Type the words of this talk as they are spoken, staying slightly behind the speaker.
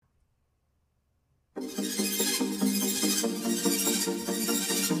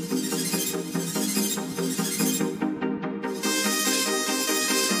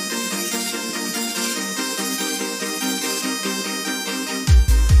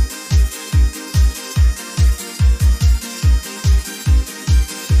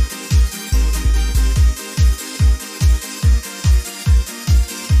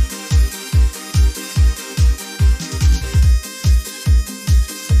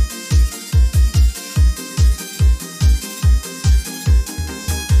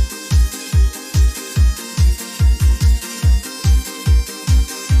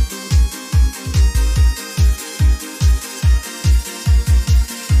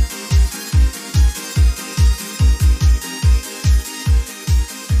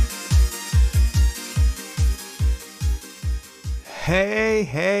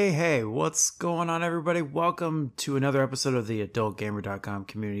Hey, what's going on, everybody? Welcome to another episode of the AdultGamer.com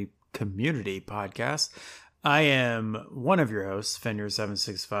community podcast. I am one of your hosts,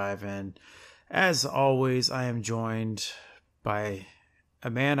 Fenrir765, and as always, I am joined by a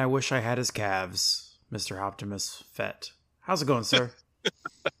man I wish I had his calves, Mr. Optimus Fett. How's it going, sir?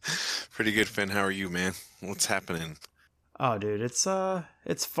 Pretty good, Finn. How are you, man? What's happening? Oh, dude, it's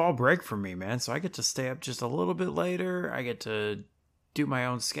fall break for me, man. So I get to stay up just a little bit later. I get to do my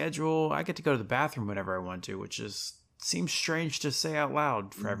own schedule. I get to go to the bathroom whenever I want to, which is seems strange to say out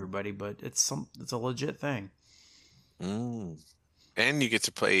loud for everybody, but it's a legit thing. Mm. And you get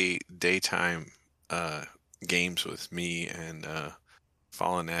to play daytime games with me and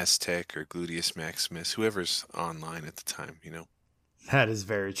Fallen Aztec or Gluteus Maximus, whoever's online at the time, you know? That is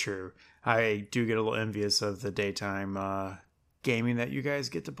very true. I do get a little envious of the daytime gaming that you guys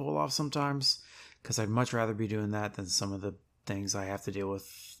get to pull off sometimes, because I'd much rather be doing that than some of the things I have to deal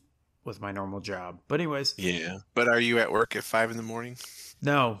with my normal job. But anyways, Yeah. But are you at work at 5 in the morning?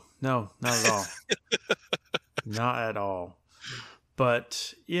 no, not at all. Not at all.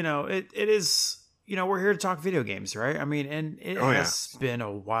 But, it is, we're here to talk video games, right? I mean, and it Oh, yeah. has been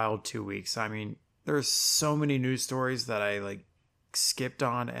a wild 2 weeks. I mean, there's so many news stories that I skipped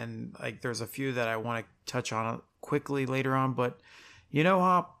on, and there's a few that I want to touch on quickly later on. But,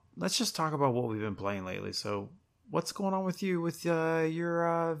 Hop, let's just talk about what we've been playing lately. So, what's going on with you with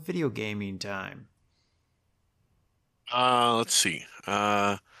your video gaming time? Let's see.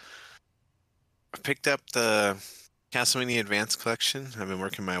 I picked up the Castlevania Advance Collection. I've been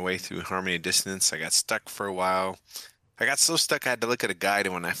working my way through Harmony of Dissonance. I got stuck for a while. I got so stuck I had to look at a guide,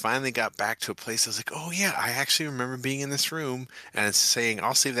 and when I finally got back to a place, I was like, oh yeah, I actually remember being in this room, and it's saying,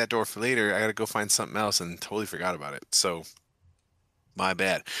 I'll save that door for later. I gotta go find something else, and totally forgot about it. So, my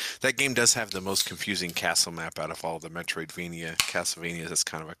bad. That game does have the most confusing castle map out of all the Metroidvania Castlevanias. That's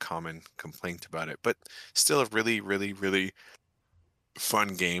kind of a common complaint about it, but still a really, really, really fun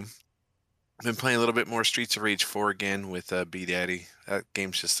game. I've been playing a little bit more Streets of Rage 4 again with B Daddy. That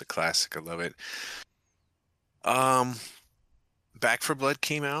game's just a classic. I love it. Um, Back for Blood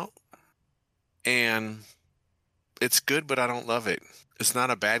came out, and it's good, but I don't love it. It's not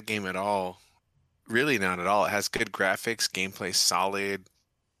a bad game at all. Really not at all. It has good graphics, gameplay solid.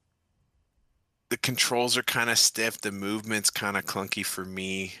 The controls are kind of stiff. The movement's kind of clunky for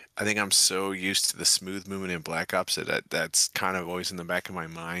me. I think I'm so used to the smooth movement in Black Ops that's kind of always in the back of my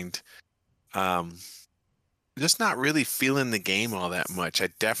mind. Um, just not really feeling the game all that much. I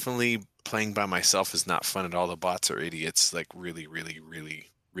definitely playing by myself is not fun at all. The bots are idiots, like really, really, really,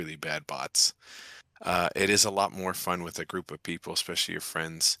 really bad bots. It is a lot more fun with a group of people, especially your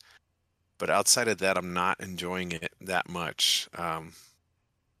friends. But outside of that, I'm not enjoying it that much.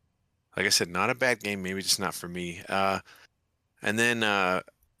 Like I said, not a bad game, maybe just not for me. And then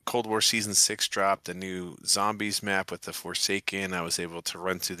Cold War Season 6 dropped a new Zombies map with the Forsaken. I was able to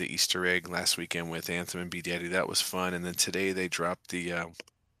run through the Easter egg last weekend with Anthem and B Daddy. That was fun. And then today they dropped the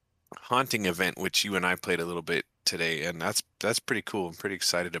Haunting event, which you and I played a little bit today, and that's pretty cool. I'm pretty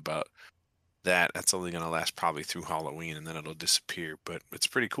excited about that. That's only going to last probably through Halloween, and then it'll disappear, but it's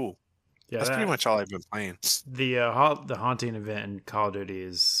pretty cool. Yeah, That's pretty that much all I've been playing. the haunting event in Call of Duty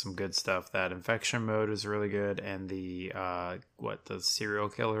is some good stuff. That infection mode is really good, and the the serial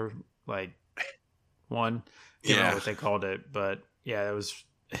killer one, I don't know Yeah. what they called it, but yeah, it was.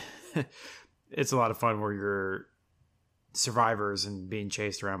 It's a lot of fun where you're survivors and being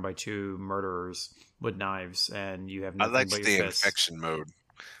chased around by two murderers with knives, and you have I nothing but liked your the fists. infection mode.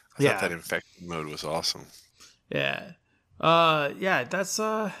 I thought that Yeah, infection mode was awesome. yeah, yeah. That's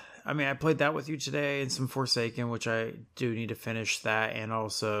I mean, I played that with you today, and some Forsaken, which I do need to finish that, and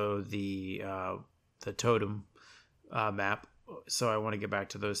also the Totem map. So I want to get back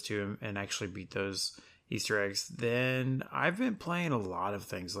to those two and actually beat those Easter eggs. Then I've been playing a lot of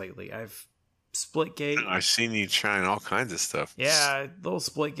things lately. I've Splitgate. I've seen you trying all kinds of stuff. Yeah, little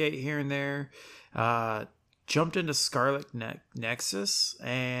Splitgate here and there. Uh, Jumped into Scarlet Nexus,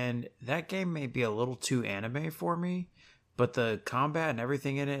 and that game may be a little too anime for me, but the combat and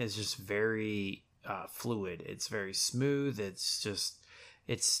everything in it is just very fluid. It's very smooth.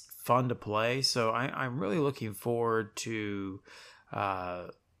 It's fun to play. So I'm really looking forward to uh,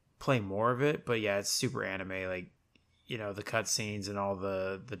 play more of it. But yeah, it's super anime. The cutscenes and all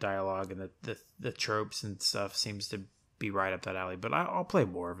the dialogue and the tropes and stuff seems to be right up that alley. But I'll play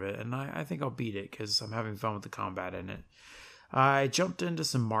more of it, and I think I'll beat it because I'm having fun with the combat in it. I jumped into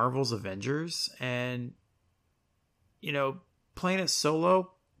some Marvel's Avengers, and playing it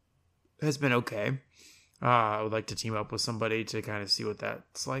solo has been okay. I would like to team up with somebody to kind of see what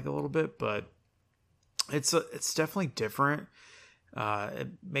that's like a little bit, but it's definitely different. It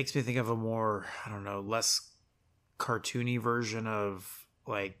makes me think of a more, I don't know, less cartoony version of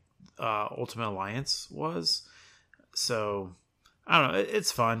like Ultimate Alliance was. So I don't know.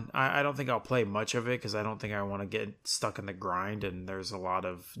 It's fun. I don't think I'll play much of it because I don't think I want to get stuck in the grind. And there's a lot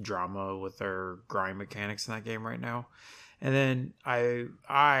of drama with their grind mechanics in that game right now. And then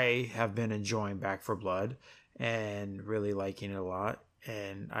I have been enjoying Back for Blood and really liking it a lot.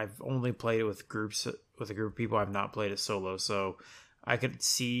 And I've only played it with groups with a group of people. I've not played it solo, so I could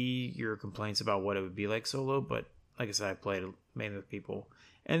see your complaints about what it would be like solo. But like I said, I played it mainly with people.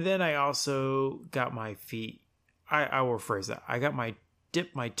 And then I also got my feet. I will phrase that. I got my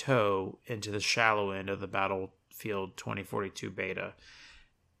dip my toe into the shallow end of the Battlefield 2042 beta.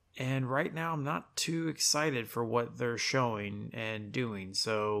 And right now I'm not too excited for what they're showing and doing.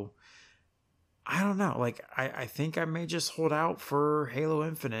 So I don't know. Like I think I may just hold out for Halo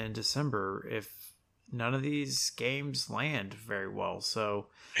Infinite in December if none of these games land very well. So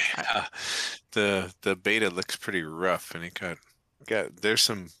Yeah, the beta looks pretty rough, and it got there's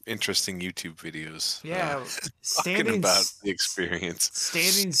some interesting YouTube videos yeah, talking standing about the experience.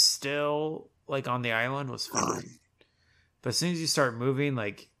 standing still like on the island was fine. But as soon as you start moving,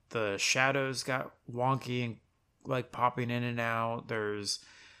 like the shadows got wonky and like popping in and out.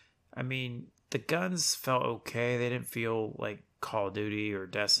 I mean, the guns felt okay. They didn't feel like Call of Duty or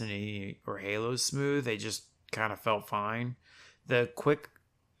Destiny or Halo smooth. They just kind of felt fine. The quick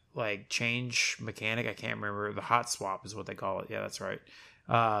like change mechanic, I can't remember. The hot swap is what they call it. Yeah, that's right.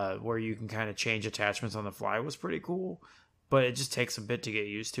 Where you can kind of change attachments on the fly was pretty cool, but it just takes a bit to get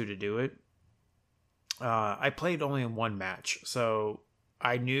used to do it. I played only in one match, so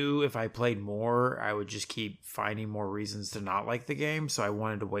I knew if I played more, I would just keep finding more reasons to not like the game. So I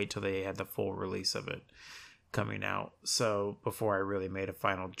wanted to wait till they had the full release of it coming out. So before I really made a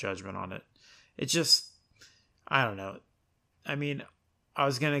final judgment on it, it just, I don't know. I mean, I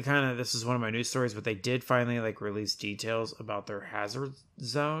was gonna this is one of my news stories, but they did finally like release details about their Hazard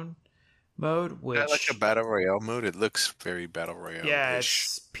Zone mode, Is that like a which battle royale mode? It looks very battle yeah, royale-ish.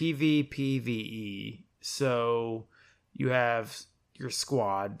 it's PvPvE. So you have your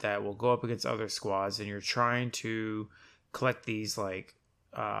squad that will go up against other squads, and you're trying to collect these like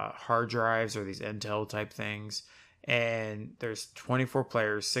hard drives or these intel type things. And there's 24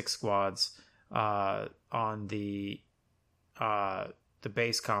 players, 6 squads on the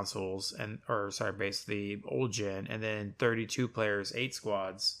base consoles base the old gen, and then 32 players, 8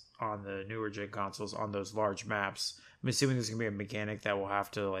 squads on the newer gen consoles on those large maps. I'm assuming there's gonna be a mechanic that will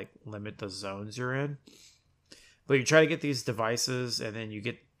have to like limit the zones you're in. But you try to get these devices, and then you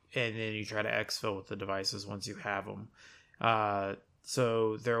try to exfil with the devices once you have them.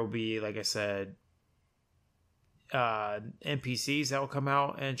 So there will be, like I said, NPCs that will come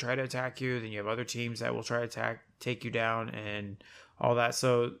out and try to attack you. Then you have other teams that will try to take you down, and all that.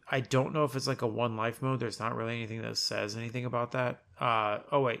 So I don't know if it's like a one life mode. There's not really anything that says anything about that.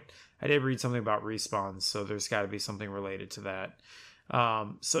 Oh wait, I did read something about respawns, so there's got to be something related to that.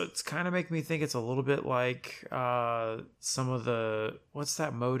 So it's kind of making me think it's a little bit like some of the, what's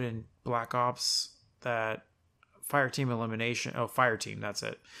that mode in Black Ops, that Fire Team Elimination? Oh, Fire Team, that's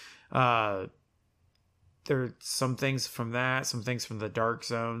it. There are some things from that, some things from the Dark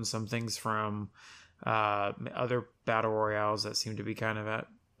Zone, some things from other battle royales that seem to be kind of at,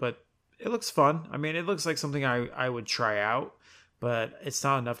 but it looks fun. I mean, it looks like something I would try out, but it's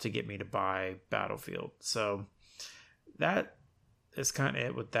not enough to get me to buy Battlefield. So that is kind of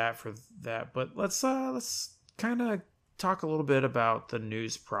it with that for that. But let's kind of talk a little bit about the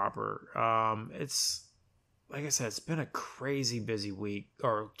news proper. It's like I said, it's been a crazy busy week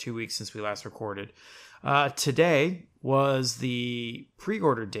or 2 weeks since we last recorded. Today was the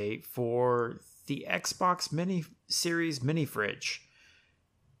pre-order date for the Xbox Mini Series mini fridge.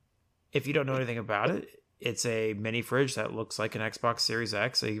 If you don't know anything about it, it's a mini fridge that looks like an Xbox Series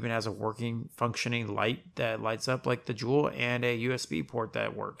X. It even has a working, functioning light that lights up like the Jewel, and a USB port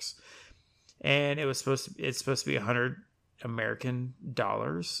that works. And it's supposed to be $100 American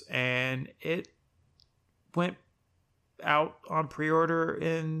dollars, and it went out on pre-order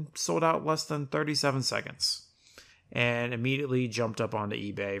and sold out less than 37 seconds, and immediately jumped up onto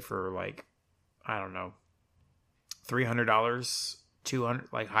eBay for like, I don't know, $300, 200,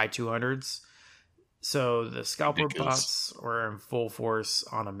 like high 200s. So the scalper bots were in full force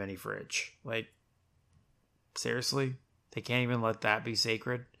on a mini fridge. Like, seriously, they can't even let that be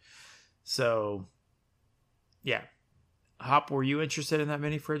sacred. So yeah, Hop, were you interested in that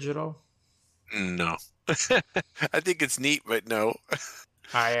mini fridge at all? No. I think it's neat, but no.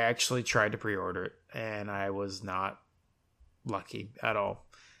 I actually tried to pre-order it, and I was not lucky at all.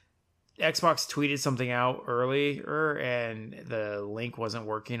 Xbox tweeted something out earlier, and the link wasn't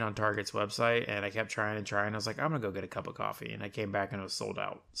working on Target's website, and I kept trying and trying. I was like, I'm gonna go get a cup of coffee, and I came back and it was sold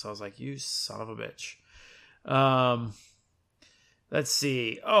out. So I was like, you son of a bitch. Um, let's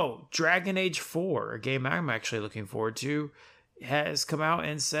see. Oh, Dragon Age 4, a game I'm actually looking forward to, has come out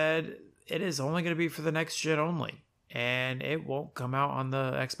and said it is only going to be for the next gen only, and it won't come out on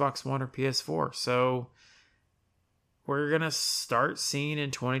the Xbox One or PS4. So we're going to start seeing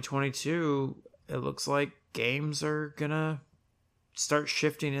in 2022, it looks like games are going to start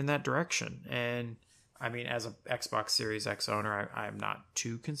shifting in that direction. And I mean, as an Xbox Series X owner, I'm not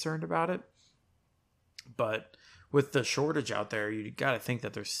too concerned about it. But with the shortage out there, you got to think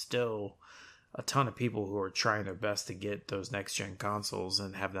that there's still a ton of people who are trying their best to get those next gen consoles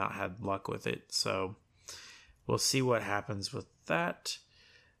and have not had luck with it. So we'll see what happens with that.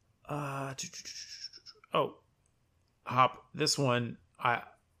 Oh, Hop, this one I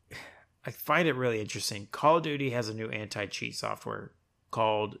find it really interesting. Call of Duty has a new anti-cheat software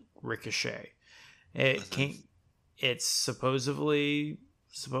called Ricochet. It's supposedly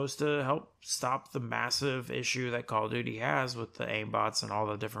supposed to help stop the massive issue that Call of Duty has with the aimbots and all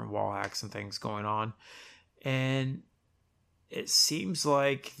the different wall hacks and things going on. And it seems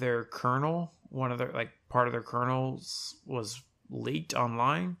like their kernel, one of their part of their kernels was leaked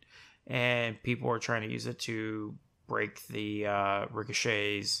online, and people were trying to use it to break the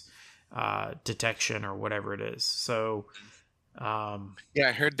Ricochet's detection or whatever it is. So yeah,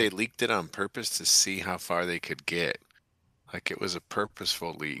 I heard they leaked it on purpose to see how far they could get. Like it was a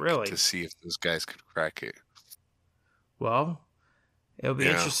purposeful leak to see if those guys could crack it. Well, it'll be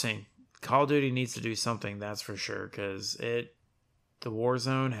interesting. Call of Duty needs to do something, that's for sure, because the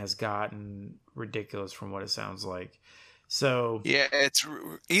Warzone has gotten ridiculous from what it sounds like. So yeah, it's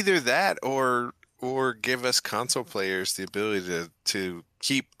either that or give us console players the ability to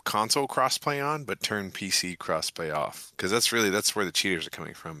keep console crossplay on, but turn PC crossplay off. Because that's where the cheaters are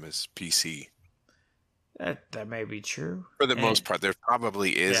coming from, is PC. That may be true. For the most part, there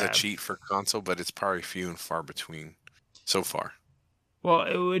probably is a cheat for console, but it's probably few and far between so far. Well,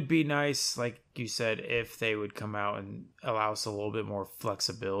 it would be nice, like you said, if they would come out and allow us a little bit more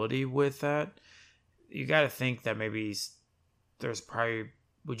flexibility with that. You got to think that maybe there's probably...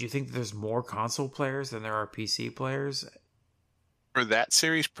 Would you think there's more console players than there are PC players? For that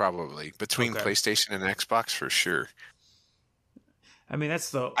series, probably. Between PlayStation and Xbox, for sure. I mean,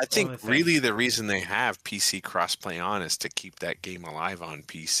 that's the I think really the reason they have PC crossplay on is to keep that game alive on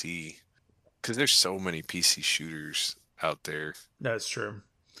PC. Because there's so many PC shooters out there. That's true.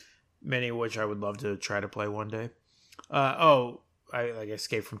 Many of which I would love to try to play one day. I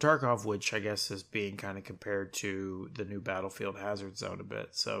Escape from Tarkov, which I guess is being kind of compared to the new Battlefield Hazard Zone a bit.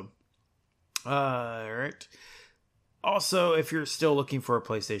 So, all right. Also, if you're still looking for a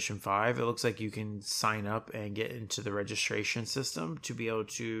PlayStation 5, it looks like you can sign up and get into the registration system to be able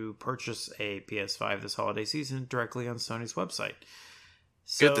to purchase a PS5 this holiday season directly on Sony's website.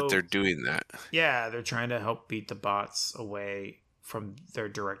 So, good that they're doing that. Yeah, they're trying to help beat the bots away from their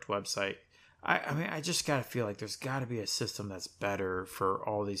direct website. I mean, I just got to feel like there's got to be a system that's better for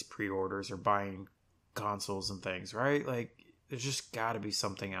all these pre-orders or buying consoles and things, right? Like, there's just got to be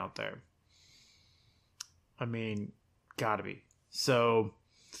something out there. I mean... Gotta be. So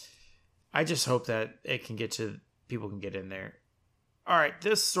I just hope that people can get in there. All right,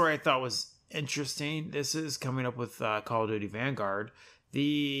 this story I thought was interesting. This is coming up with Call of Duty Vanguard.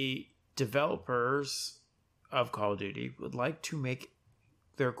 The developers of Call of Duty would like to make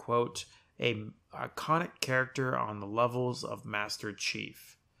their, quote, a iconic character on the levels of Master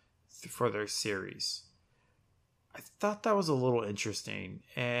Chief for their series. I thought that was a little interesting,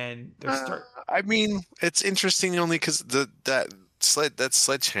 and I mean, it's interesting only because that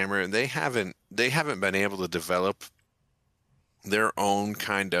Sledgehammer, they haven't been able to develop their own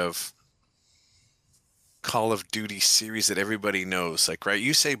kind of Call of Duty series that everybody knows. Like, right,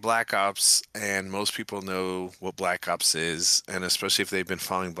 you say Black Ops, and most people know what Black Ops is, and especially if they've been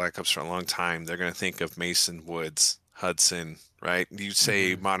following Black Ops for a long time, they're going to think of Mason, Woods, Hudson, right? You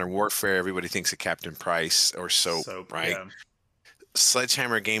say Modern Warfare, everybody thinks of Captain Price or Soap, right? Yeah.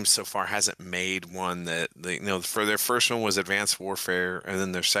 Sledgehammer Games so far hasn't made one that for their first one was Advanced Warfare, and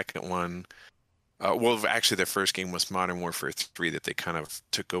then their second one, actually their first game was Modern Warfare 3 that they kind of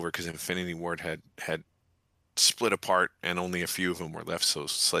took over because Infinity Ward had split apart and only a few of them were left, so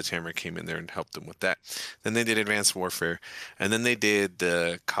Sledgehammer came in there and helped them with that. Then they did Advanced Warfare, and then they did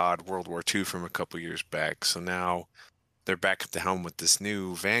the COD World War II from a couple years back. So now they're back at the helm with this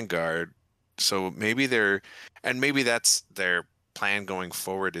new Vanguard. So maybe that's their plan going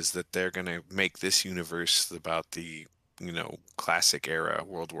forward, is that they're going to make this universe about the classic era,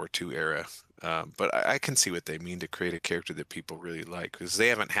 World War II era. But I can see what they mean to create a character that people really like because they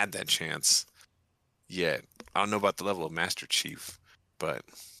haven't had that chance yet. I don't know about the level of Master Chief, but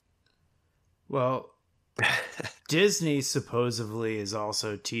Well, Disney supposedly is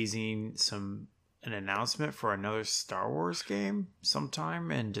also teasing an announcement for another Star Wars game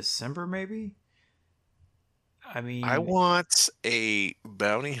sometime in December, maybe. I I mean, want a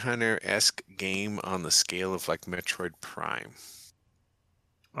bounty hunter-esque game on the scale of like Metroid Prime.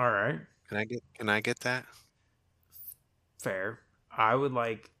 all right, Can I get that? fair. I would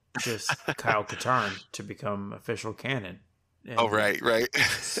like just Kyle Katarn to become official canon, Oh, and right, right.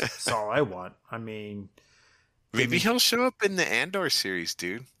 that's all I want. I mean, give Maybe me he'll show up in the Andor series,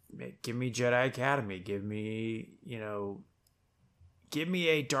 dude. give me Jedi Academy. Give me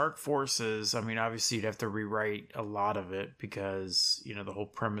a Dark Forces. I mean, obviously, you'd have to rewrite a lot of it because, the whole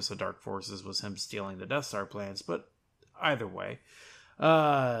premise of Dark Forces was him stealing the Death Star plans. But either way,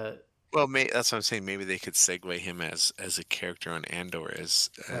 uh, Well, that's what I'm saying. Maybe they could segue him as a character on Andor that'd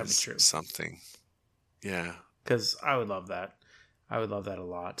be as true. something. Yeah. Because I would love that. I would love that a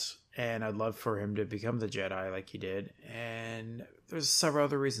lot. And I'd love for him to become the Jedi like he did. And there's several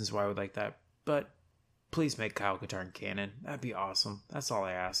other reasons why I would like that. But please make Kyle Katarn canon. That'd be awesome. That's all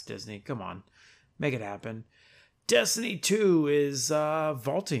I ask, Disney. Come on. Make it happen. Destiny 2 is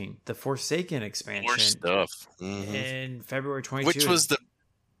vaulting the Forsaken More expansion stuff. in February 22. Which was the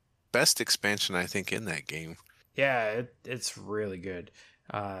best expansion, I think, in that game. Yeah, it's really good.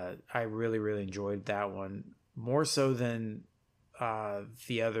 I really, really enjoyed that one more so than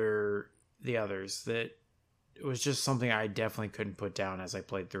the others. That it was just something I definitely couldn't put down as I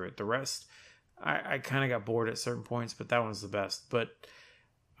played through it. The rest, I kind of got bored at certain points, but that one's the best. But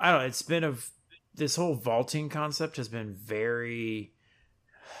I don't know. It's been this whole vaulting concept has been very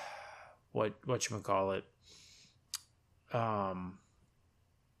what you call it.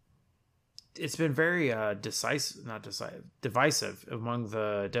 It's been very divisive among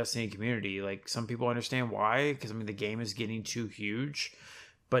the Destiny community. Like, some people understand why, because I mean the game is getting too huge,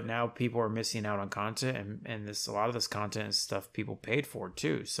 but now people are missing out on content, and a lot of this content is stuff people paid for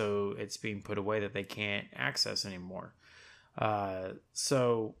too, so it's being put away that they can't access anymore.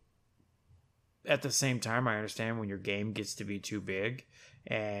 So at the same time, I understand when your game gets to be too big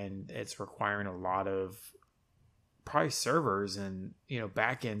and it's requiring a lot of probably servers and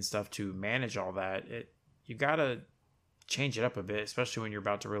back end stuff to manage all that. You gotta change it up a bit, especially when you're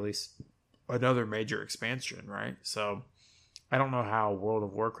about to release another major expansion, right? So I don't know how World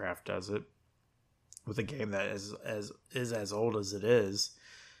of Warcraft does it with a game that is as old as it is.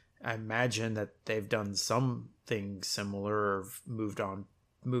 I imagine that they've done something similar, or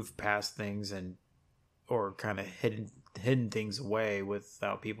moved past things, or kind of hidden things away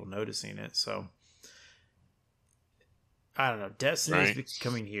without people noticing it. So I don't know. Destiny is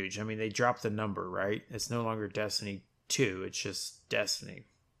becoming huge. I mean, they dropped the number, right? It's no longer Destiny 2. It's just Destiny.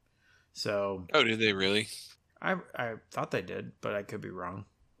 So. Oh, did they really? I thought they did, but I could be wrong.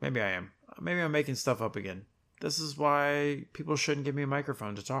 Maybe I am. Maybe I'm making stuff up again. This is why people shouldn't give me a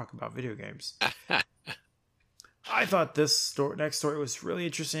microphone to talk about video games. I thought this next story was really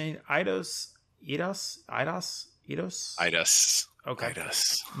interesting. Eidos. Okay.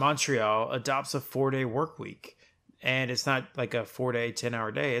 Eidos. Montreal adopts a 4-day work week. And it's not like a 4-day,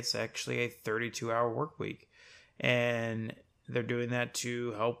 10-hour day. It's actually a 32-hour work week. And they're doing that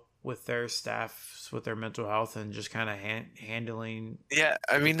to help with their staff, with their mental health, and just kind of handling. Yeah,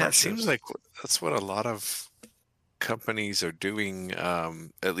 I mean, that seems like that's what a lot of companies are doing,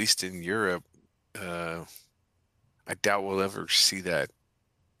 at least in Europe. I doubt we'll ever see that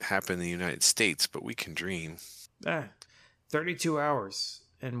happen in the United States, but we can dream. 32 hours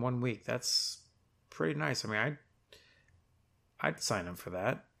in 1 week. That's pretty nice. I mean, I'd sign up for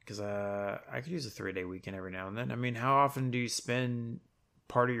that because I could use a 3-day weekend every now and then. I mean, how often do you spend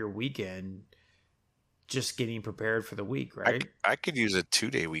part of your weekend just getting prepared for the week, right? I could use a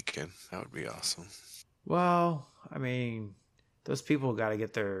 2-day weekend. That would be awesome. Well, I mean, those people got to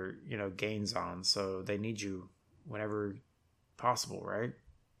get their gains on, so they need you whenever possible, right?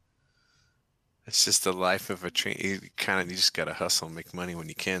 It's just the life of a train. You just got to hustle and make money when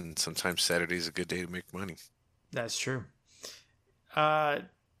you can. Sometimes Saturday's a good day to make money. That's true.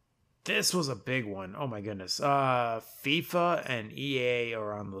 This was a big one. Oh my goodness. FIFA and EA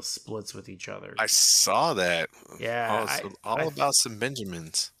are on the splits with each other. I saw that. Yeah. All about some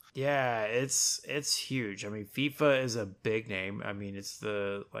Benjamins. Yeah, it's huge. I mean, FIFA is a big name. I mean, it's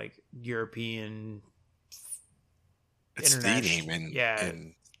the European. It's the name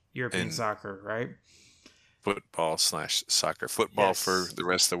in European soccer, right? Football/soccer. Football for the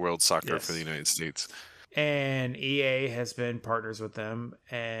rest of the world, soccer for the United States. And EA has been partners with them.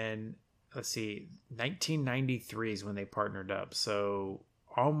 And let's see, 1993 is when they partnered up. So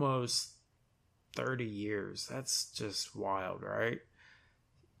almost 30 years. That's just wild, right?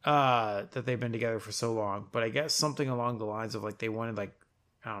 That they've been together for so long. But I guess something along the lines of like they wanted like,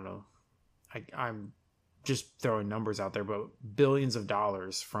 I don't know. I'm just throwing numbers out there, but billions of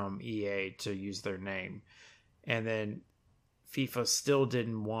dollars from EA to use their name. And then FIFA still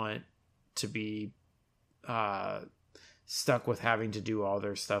didn't want to be stuck with having to do all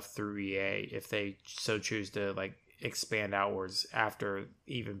their stuff through EA if they so choose to like expand outwards after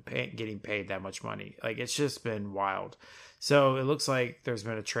even getting paid that much money. Like it's just been wild. So it looks like there's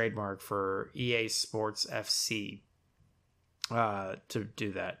been a trademark for EA Sports FC to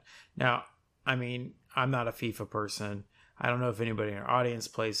do that. Now, I mean, I'm not a FIFA person. I don't know if anybody in our audience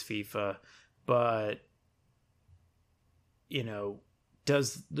plays FIFA, but you know,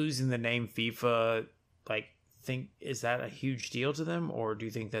 does losing the name FIFA like is that a huge deal to them, or do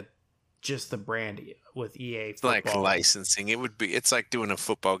you think that just the brand with EA football, like licensing, it's like doing a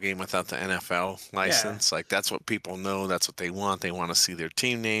football game without the NFL license. Like that's what people know, that's what they want to see their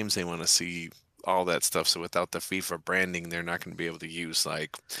team names, they want to see all that stuff. So without the FIFA branding, they're not going to be able to use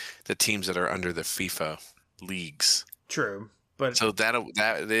like the teams that are under the FIFA leagues. True, but so that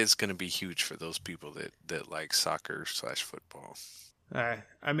is going to be huge for those people that like soccer/football.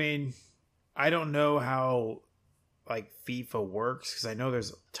 I mean, I don't know how like FIFA works because I know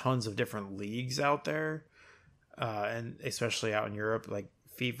there's tons of different leagues out there, and especially out in Europe. Like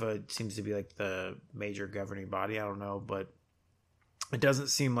FIFA seems to be like the major governing body. I don't know, but it doesn't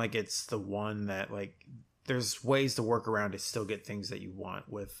seem like it's the one that like there's ways to work around to still get things that you want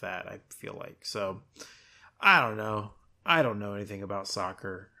with that. I feel like so. I don't know. I don't know anything about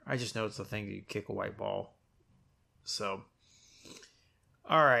soccer. I just know it's the thing that you kick a white ball. So,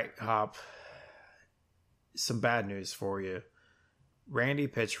 all right, Hop. Some bad news for you. Randy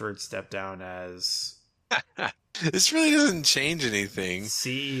Pitchford stepped down as this really doesn't change anything.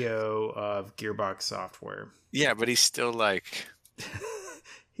 CEO of Gearbox Software. Yeah, but he's still like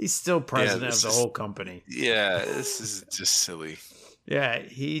he's still president of the whole company. Yeah, this is just silly. Yeah,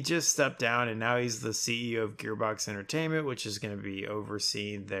 he just stepped down and now he's the CEO of Gearbox Entertainment, which is going to be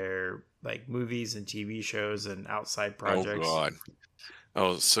overseeing their like movies and TV shows and outside projects. Oh God.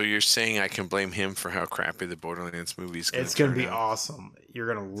 Oh, so you're saying I can blame him for how crappy the Borderlands movie is going to turn out? It's going to be awesome.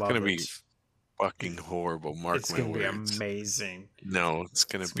 You're going to love it. It's going to be fucking horrible. Mark my words. It's going to be amazing. No, it's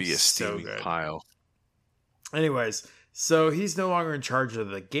going to be a steaming pile. Anyways, so he's no longer in charge of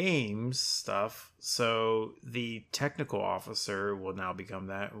the games stuff. So the technical officer will now become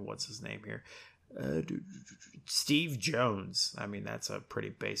that. What's his name here? Steve Jones. I mean, that's a pretty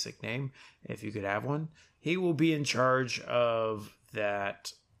basic name if you could have one. He will be in charge of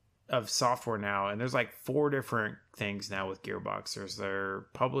software now, and there's like 4 different things now with Gearbox. There's their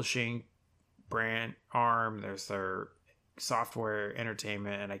publishing brand arm, there's their software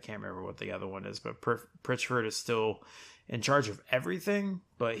entertainment, and I can't remember what the other one is, but Pritchford is still in charge of everything,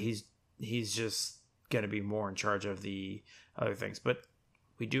 but he's just going to be more in charge of the other things. But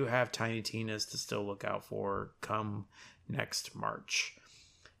we do have Tiny Tina's to still look out for come next March.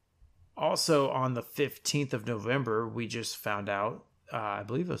 Also, on the 15th of November, we just found out, I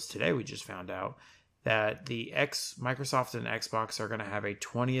believe it was today we just found out, that the Microsoft and Xbox are going to have a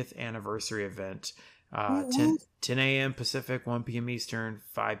 20th anniversary event, 10 a.m. Pacific, 1 p.m. Eastern,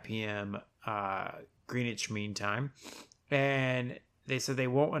 5 p.m. Greenwich Mean Time. And they said they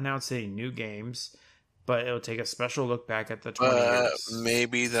won't announce any new games, but it'll take a special look back at the 20 years.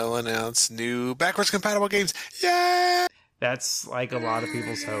 Maybe they'll announce new backwards compatible games. Yeah! That's like a lot of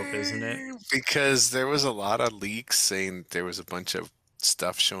people's hope, isn't it? Because there was a lot of leaks saying there was a bunch of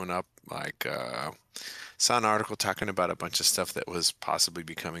stuff showing up. Like, saw an article talking about a bunch of stuff that was possibly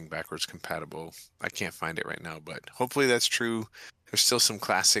becoming backwards compatible. I can't find it right now, but hopefully that's true. There's still some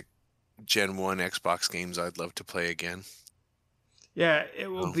classic Gen 1 Xbox games I'd love to play again. Yeah,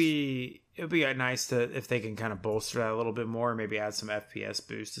 it'll be nice to if they can kind of bolster that a little bit more, maybe add some FPS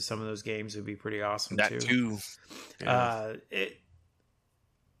boost to some of those games. It would be pretty awesome too. Yeah.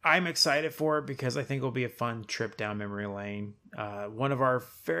 I'm excited for it because I think it'll be a fun trip down memory lane. One of our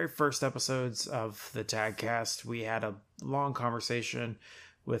very first episodes of the Tagcast, we had a long conversation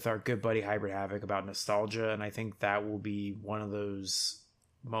with our good buddy Hybrid Havoc about nostalgia, and I think that will be one of those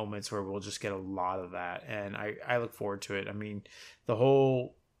moments where we'll just get a lot of that, and I look forward to it. I mean, the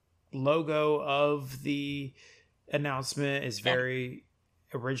whole logo of the announcement is very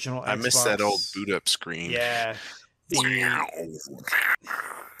original Xbox. I miss that old boot up screen. Yeah.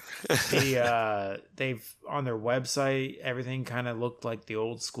 They've on their website, everything kind of looked like the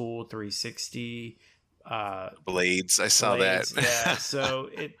old school 360 Blades. I saw blades. that. Yeah, so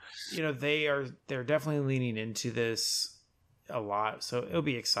they're definitely leaning into this a lot. So it'll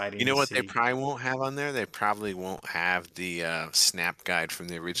be exciting You to know what they see. probably won't have on there? They probably won't have the snap guide from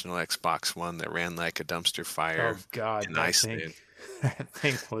the original Xbox One that ran like a dumpster fire Oh God, in that thing, Iceland. that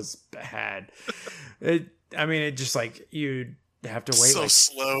thing was bad. I mean, it just like you'd have to wait So like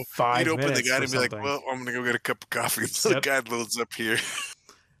slow. You'd five open the minutes guide for and be like, something. "Well, I'm gonna go get a cup of coffee." So the Yep. guide loads up here.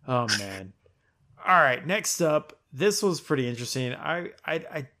 Oh man. All right. Next up, this was pretty interesting.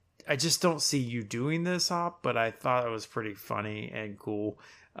 I just don't see you doing this, Hop, but I thought it was pretty funny and cool.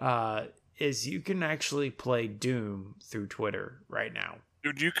 Is you can actually play Doom through Twitter right now.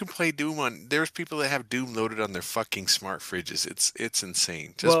 Dude, you can play Doom on. There's people that have Doom loaded on their fucking smart fridges. It's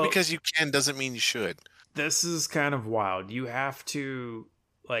insane. Just Well, because you can doesn't mean you should. this is kind of wild. You have to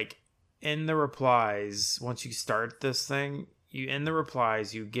like in the replies once you start this thing. You in the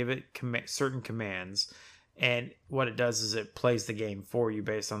replies you give it certain commands, and what it does is it plays the game for you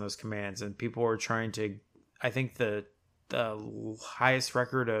based on those commands. And people are trying to. I think the highest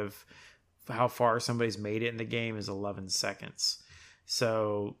record of how far somebody's made it in the game is 11 seconds.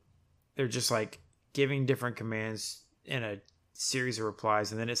 So they're just like giving different commands in a series of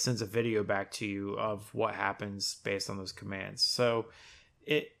replies, and then it sends a video back to you of what happens based on those commands. So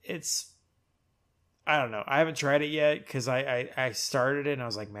it's I don't know. I haven't tried it yet because I started it and I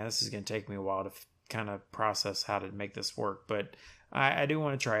was like, man, this is going to take me a while to kind of process how to make this work. But I do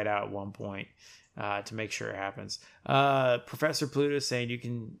want to try it out at one point to make sure it happens. Professor Pluto saying you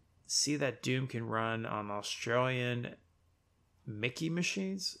can see that Doom can run on Australian Mickey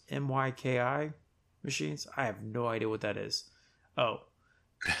machines, MYKI machines. I have no idea what that is. Oh,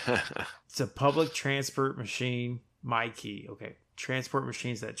 it's a public transport machine. MyKey. Okay, transport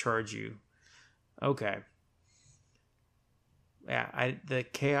machines that charge you. Okay. Yeah, the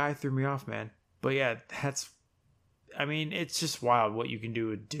KI threw me off, man. But yeah, I mean, it's just wild what you can do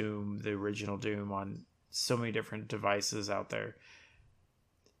with Doom, the original Doom, on so many different devices out there.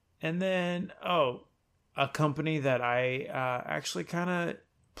 And then, a company that I actually kind of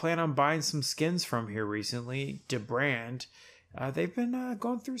plan on buying some skins from here recently, Debrand. They've been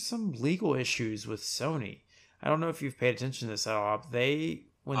going through some legal issues with Sony. I don't know if you've paid attention to this at all.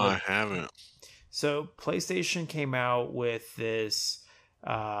 I haven't. So PlayStation came out with this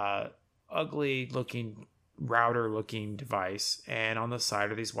ugly looking router looking device, and on the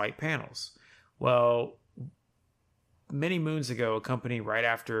side are these white panels. Well, many moons ago, a company right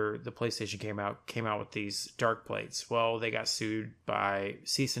after the PlayStation came out with these dark plates. Well, they got sued by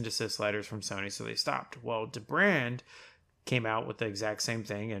cease and desist letters from Sony, so they stopped. Well, Debrand came out with the exact same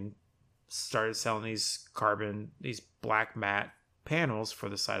thing and started selling these black matte panels for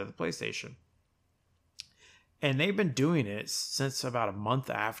the side of the PlayStation. And they've been doing it since about a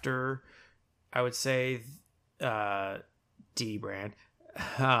month after, I would say, Debrand.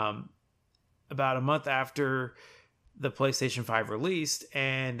 About a month after the PlayStation 5 released,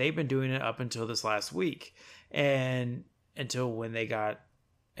 and they've been doing it up until this last week. And until when they got,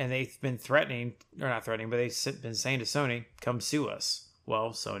 and they've been threatening, or not threatening, but they've been saying to Sony, come sue us.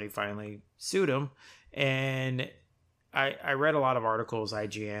 Well, Sony finally sued them. And I read a lot of articles,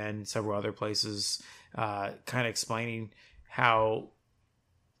 IGN, several other places, kind of explaining how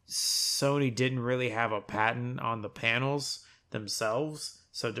Sony didn't really have a patent on the panels themselves,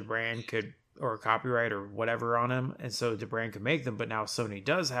 so Debrand could, or copyright or whatever on them, and so Debrand could make them, but now Sony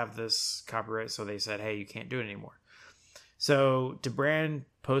does have this copyright, so they said, hey, you can't do it anymore. So Debrand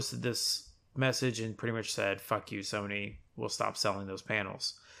posted this message and pretty much said, fuck you, Sony, we'll stop selling those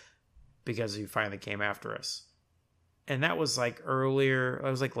panels because you finally came after us. And that was like earlier, it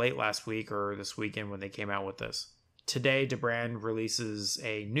was like late last week or this weekend when they came out with this. Today, Debrand releases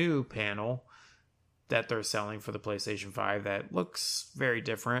a new panel that they're selling for the PlayStation 5 that looks very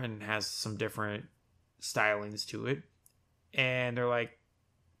different and has some different stylings to it. And they're like,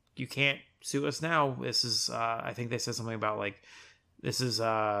 you can't sue us now. This is, I think they said something about like, this is,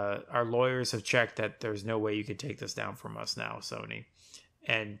 our lawyers have checked that there's no way you could take this down from us now, Sony.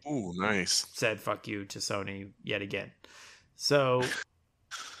 And ooh, nice. Said fuck you to Sony yet again. So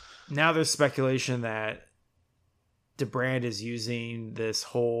now there's speculation that Debrand is using this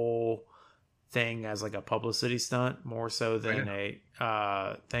whole thing as like a publicity stunt more so than a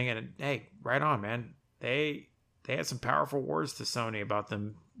thing. And hey, right on, man. They had some powerful words to Sony about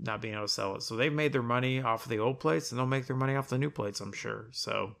them not being able to sell it. So they've made their money off of the old plates, and they'll make their money off the new plates, I'm sure.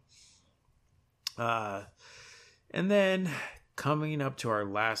 So and then coming up to our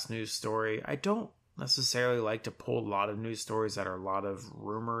last news story, I don't necessarily like to pull a lot of news stories that are a lot of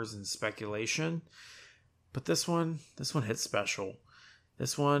rumors and speculation, but this one hits special.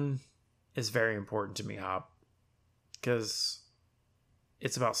 This one is very important to me, Hop, because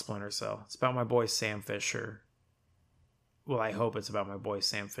it's about Splinter Cell. It's about my boy Sam Fisher. Well, I hope it's about my boy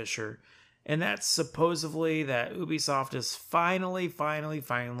Sam Fisher. And that's supposedly that Ubisoft is finally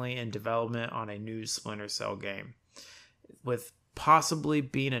in development on a new Splinter Cell game, with possibly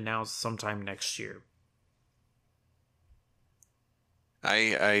being announced sometime next year.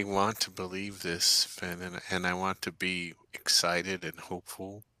 I want to believe this, Finn, and I want to be excited and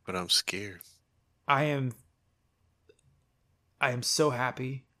hopeful, but I'm scared. I am so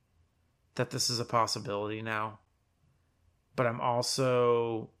happy that this is a possibility now, but I'm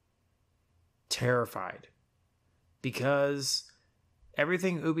also terrified because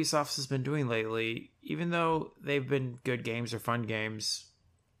everything Ubisoft has been doing lately, even though they've been good games or fun games,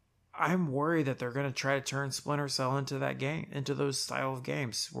 I'm worried that they're going to try to turn Splinter Cell into that game, into those style of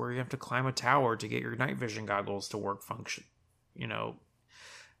games where you have to climb a tower to get your night vision goggles to work function. You know,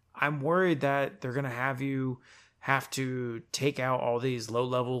 I'm worried that they're going to have to take out all these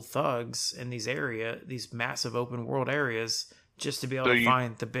low-level thugs in these massive open world areas, just to be able to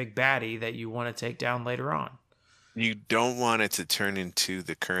find the big baddie that you want to take down later on. You don't want it to turn into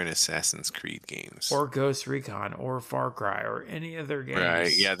the current Assassin's Creed games. Or Ghost Recon, or Far Cry, or any other games.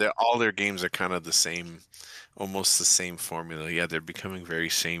 Right, yeah, all their games are kind of the same, almost the same formula. Yeah, they're becoming very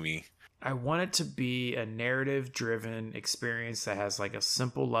samey. I want it to be a narrative-driven experience that has like a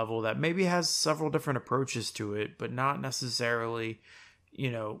simple level that maybe has several different approaches to it, but not necessarily,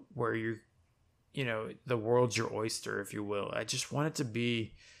 where the world's your oyster, if you will. I just want it to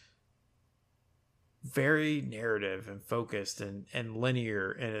be very narrative and focused and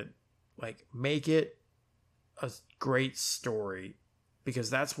linear, and make it a great story, because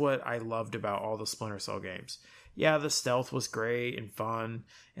that's what I loved about all the Splinter Cell games. Yeah, the stealth was great and fun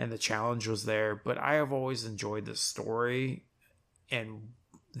and the challenge was there, but I have always enjoyed the story and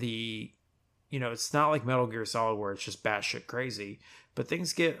it's not like Metal Gear Solid where it's just batshit crazy, but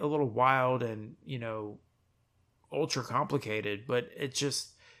things get a little wild and, ultra complicated, but it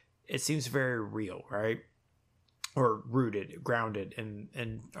seems very real, right? Or grounded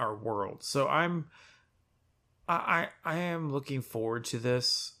in our world. So I am looking forward to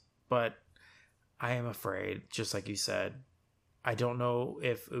this, but I am afraid, just like you said. I don't know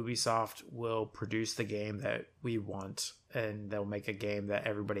if Ubisoft will produce the game that we want, and they'll make a game that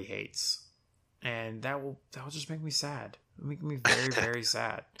everybody hates. And that will just make me sad. It'll make me very, very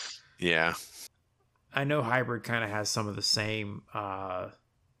sad. Yeah. I know Hybrid kind of has some of the same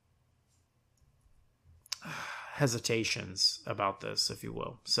hesitations about this, if you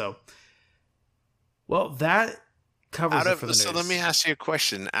will. So, well, that covers it for the news. So let me ask you a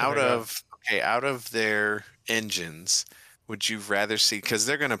question. Out of their engines, would you rather see, because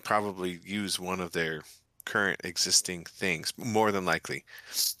they're going to probably use one of their current existing things, more than likely.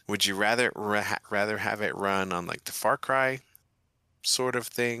 Would you rather have it run on like the Far Cry sort of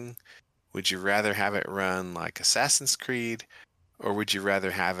thing? Would you rather have it run like Assassin's Creed? Or would you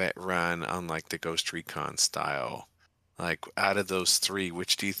rather have it run on like the Ghost Recon style? Like out of those three,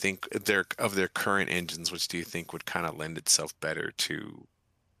 which do you think their current engines, which do you think would kind of lend itself better to?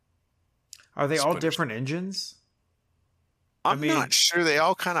 Are they all different engines? I'm not sure. They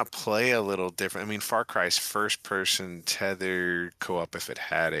all kind of play a little different. I mean, Far Cry's first-person tethered co-op, if it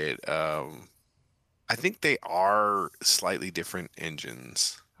had it. I think they are slightly different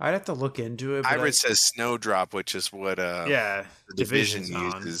engines. I'd have to look into it. Hybrid says Snowdrop, which is what the Division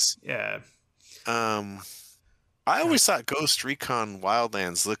uses. Yeah. I always thought Ghost Recon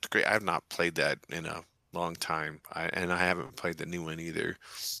Wildlands looked great. I have not played that in a long time, and I haven't played the new one either.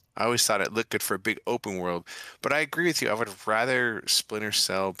 I always thought it looked good for a big open world, but I agree with you. I would rather Splinter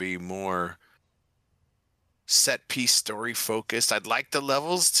Cell be more set piece story focused. I'd like the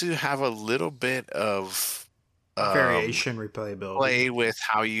levels to have a little bit of variation, replayability, play with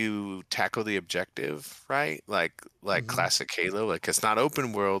how you tackle the objective, right? Like classic Halo. Like it's not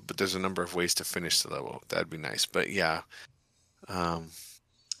open world, but there's a number of ways to finish the level. That'd be nice. But yeah.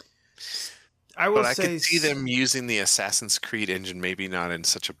 I could see them using the Assassin's Creed engine, maybe not in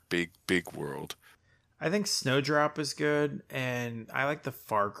such a big world. I think Snowdrop is good, and I like the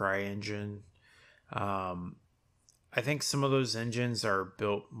Far Cry engine. I think some of those engines are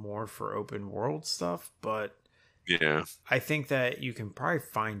built more for open world stuff, but yeah, I think that you can probably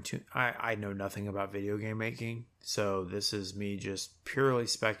fine tune. I know nothing about video game making, so this is me just purely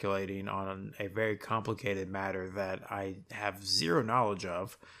speculating on a very complicated matter that I have zero knowledge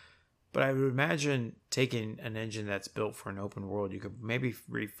of. But I would imagine taking an engine that's built for an open world, you could maybe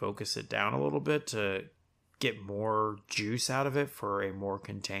refocus it down a little bit to get more juice out of it for a more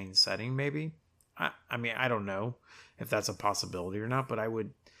contained setting, maybe. I mean, I don't know if that's a possibility or not, but I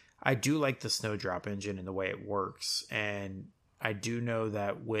would I do like the Snowdrop engine and the way it works. And I do know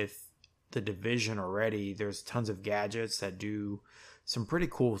that with the Division already, there's tons of gadgets that do some pretty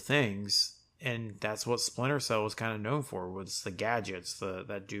cool things. And that's what Splinter Cell was kind of known for, was the gadgets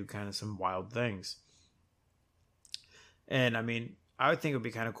that do kind of some wild things. And I mean, I would think it would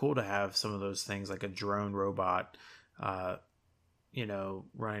be kind of cool to have some of those things, like a drone robot, uh,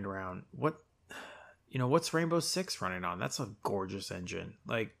 running around. What's Rainbow Six running on? That's a gorgeous engine.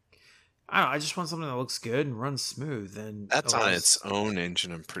 Like, I don't know, I just want something that looks good and runs smooth and That's on its allows, own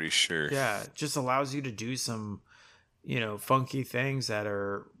engine, I'm pretty sure. yeah, just allows you to do some, funky things that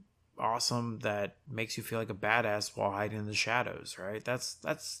are awesome, that makes you feel like a badass while hiding in the shadows, right?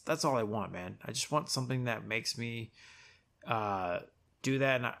 That's all I want, man. I just want something that makes me uh do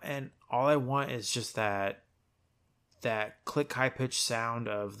that, and all I want is just that click high pitched sound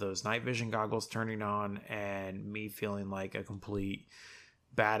of those night vision goggles turning on and me feeling like a complete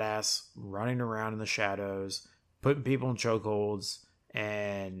badass running around in the shadows, putting people in chokeholds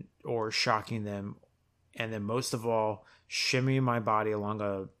and or shocking them, and then most of all, shimmying my body along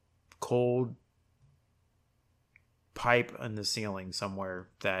a cold pipe in the ceiling somewhere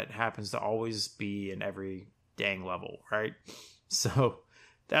that happens to always be in every dang level, right? So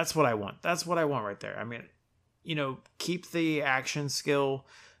that's what I want. That's what I want right there. I mean, keep the action skill.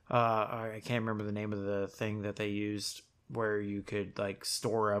 I can't remember the name of the thing that they used where you could like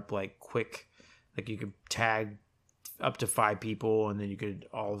store up like quick, like you could tag up to 5 people and then you could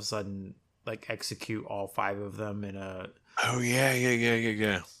all of a sudden like execute all 5 of them in a. Oh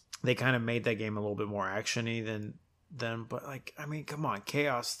yeah. They kind of made that game a little bit more actiony than, but like, I mean, come on,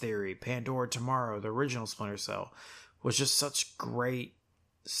 Chaos Theory, Pandora Tomorrow, the original Splinter Cell was just such great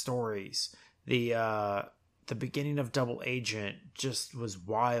stories. The beginning of Double Agent just was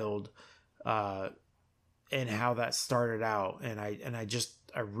wild, and how that started out, and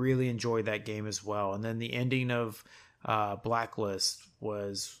I really enjoyed that game as well. And then the ending of Blacklist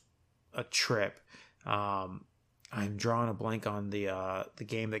was a trip. I'm drawing a blank on the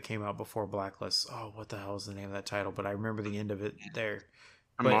game that came out before Blacklist. Oh, what the hell is the name of that title? But I remember the end of it there.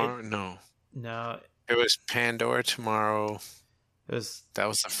 Tomorrow? No. No, It was Pandora Tomorrow. it was, That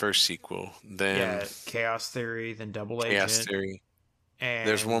was the first sequel. Then Chaos Theory, then Double Chaos Agent, Theory. and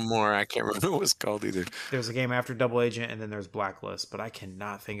There's one more. I can't remember what it was called either. there's a game after Double Agent, and then there's Blacklist, but I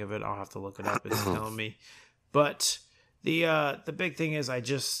cannot think of it. I'll have to look it up. It's telling me. But the big thing is,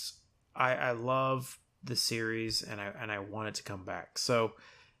 I love the series, and I want it to come back. So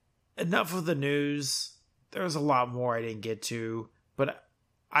enough of the news. There's a lot more I didn't get to, but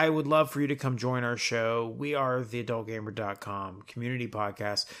I would love for you to come join our show. We are the adultgamer.com community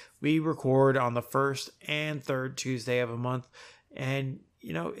podcast. We record on the first and third Tuesday of a month. And,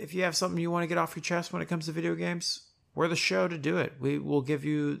 if you have something you want to get off your chest when it comes to video games, we're the show to do it. We will give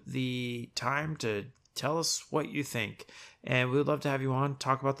you the time to tell us what you think. And we would love to have you on,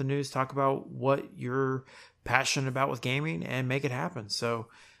 talk about the news, talk about what you're passionate about with gaming, and make it happen. So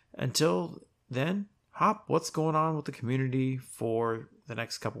until then, Hop, what's going on with the community for the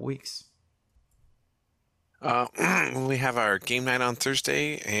next couple weeks? We have our game night on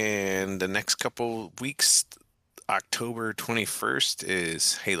Thursday, and the next couple weeks, October 21st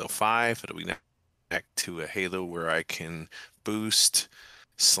is Halo 5. It'll be back to a Halo where I can boost,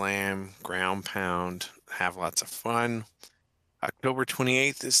 slam, ground pound, have lots of fun. October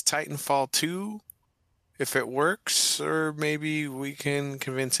 28th is Titanfall 2, if it works, or maybe we can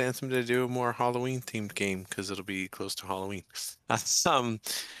convince Anthem to do a more Halloween-themed game because it'll be close to Halloween.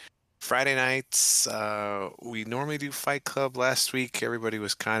 Friday nights, we normally do Fight Club. Last week, everybody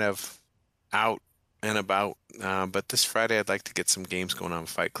was kind of out and about, but this Friday, I'd like to get some games going on with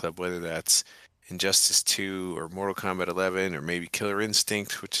Fight Club, whether that's Injustice 2 or Mortal Kombat 11 or maybe Killer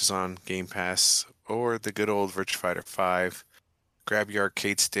Instinct, which is on Game Pass, or the good old Virtua Fighter 5. Grab your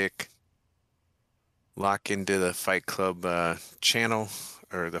arcade stick, lock into the Fight Club channel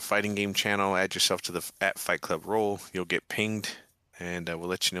or the fighting game channel, add yourself to the at Fight Club role. You'll get pinged, and we'll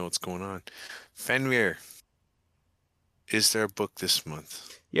let you know what's going on. Fenrir, is there a book this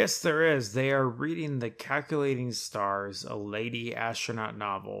month? Yes, there is. They are reading The Calculating Stars, a lady astronaut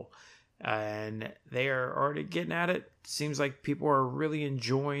novel, and they are already getting at it. Seems like people are really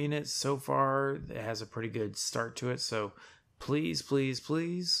enjoying it so far. It has a pretty good start to it, so please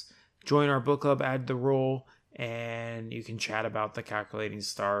join our book club, add the role, and you can chat about The Calculating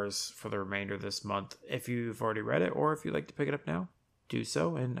Stars for the remainder of this month. If you've already read it, or if you'd like to pick it up now, do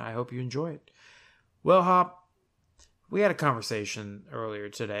so, and I hope you enjoy it. Well, Hop, we had a conversation earlier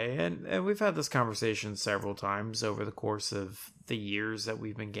today, and we've had this conversation several times over the course of the years that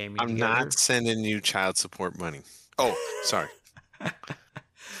we've been gaming I'm together. not sending you child support money. Oh, sorry.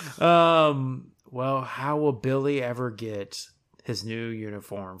 Well, how will Billy ever get his new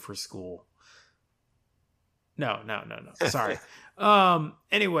uniform for school? No. Sorry.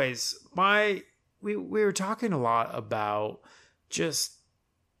 Anyways, we were talking a lot about just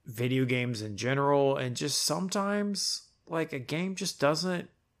video games in general, and just sometimes like a game just doesn't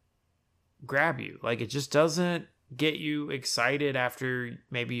grab you. Like it just doesn't get you excited after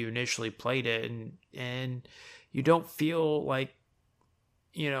maybe you initially played it, and you don't feel like,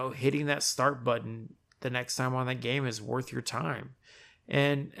 hitting that start button the next time on that game is worth your time.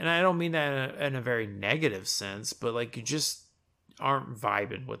 And I don't mean that in a very negative sense, but like you just aren't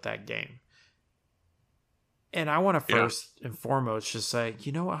vibing with that game. And I want to Yeah. first and foremost just say,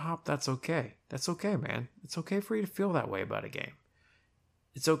 you know what, Hop, that's okay. That's okay, man. It's okay for you to feel that way about a game.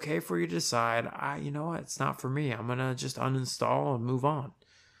 It's okay for you to decide, you know what, it's not for me. I'm going to just uninstall and move on.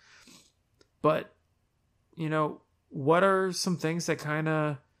 But, what are some things that kind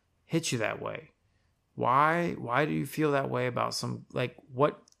of hit you that way? Why do you feel that way about some, like,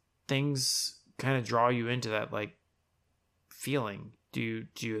 what things kind of draw you into that, like, feeling? Can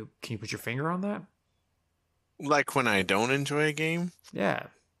you put your finger on that? Like when I don't enjoy a game? Yeah.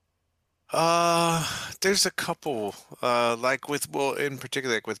 There's a couple. In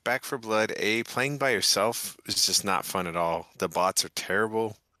particular, like with Back 4 Blood, playing by yourself is just not fun at all. The bots are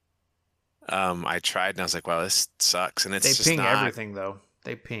terrible. I tried and I was like, wow, this sucks. And it's They just ping not. everything, though.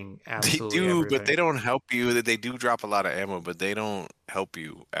 They ping They absolutely do, but they everything. don't help you. They do drop a lot of ammo, but they don't help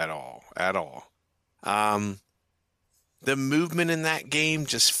you at all. At all. Um, the movement in that game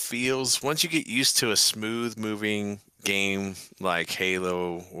just feels, once you get used to a smooth moving game like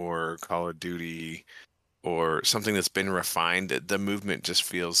Halo or Call of Duty or something that's been refined, the movement just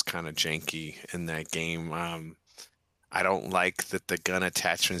feels kind of janky in that game. I don't like that the gun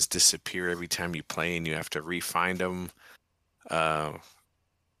attachments disappear every time you play and you have to re-find them. Uh,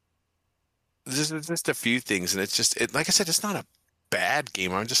 just a few things, and like I said, it's not a bad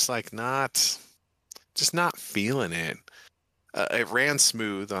game. I'm just like just not feeling it. It ran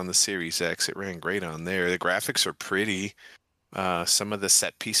smooth on the Series X. It ran great on there. The graphics are pretty. Some of the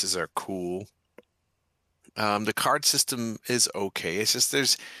set pieces are cool. The card system is okay. It's just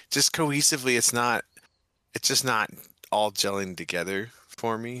there's just cohesively, it's just not all gelling together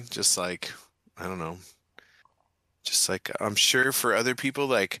for me. Just like, I don't know. Just like I'm sure for other people,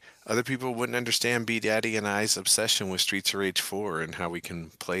 like other people wouldn't understand B Daddy and I's obsession with Streets of Rage 4 and how we can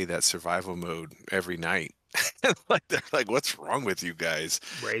play that survival mode every night. Like they're like, what's wrong with you guys?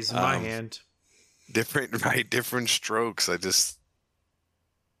 Raising my Um, hand. different right, different strokes. I just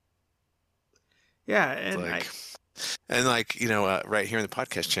Yeah, and like and like, right here in the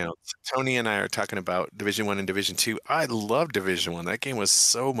podcast channel, Tony and I are talking about Division 1 and Division 2. I love Division 1. That game was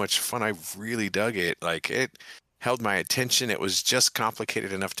so much fun. I really dug it. Like it held my attention. It was just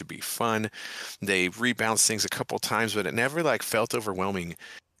complicated enough to be fun. They rebounced things a couple times, but it never like felt overwhelming.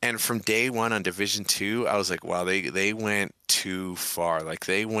 And from day one on Division 2, I was like, wow, they went too far. Like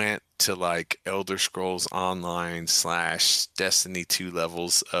they went to like Elder Scrolls Online / Destiny 2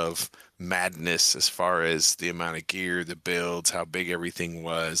 levels of madness as far as the amount of gear, the builds, how big everything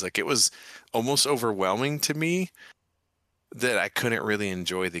was. Like it was almost overwhelming to me that I couldn't really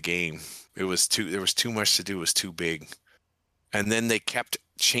enjoy the game. There was too much to do, it was too big. And then they kept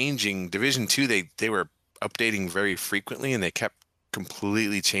changing. Division 2, they were updating very frequently and they kept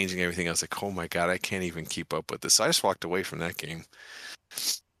completely changing everything. I was like, oh my God, I can't even keep up with this. So I just walked away from that game.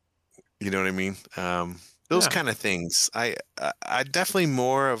 You know what I mean? Those yeah. kind of things. I definitely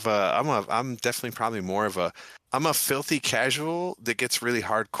more of a I'm definitely probably more of a I'm a filthy casual that gets really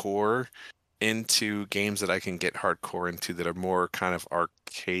hardcore into games that I can get hardcore into that are more kind of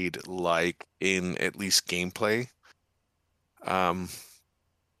arcade like in at least gameplay. Um,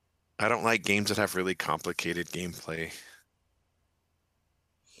 I don't like games that have really complicated gameplay.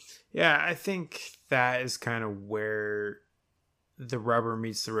 Yeah, I think that is kind of where the rubber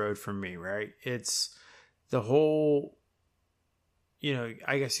meets the road for me, right? It's the whole,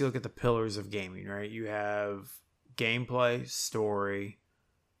 I guess you look at the pillars of gaming, right? You have gameplay, story,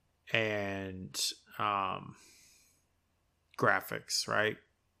 and graphics, right?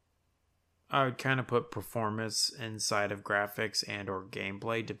 I would kind of put performance inside of graphics and or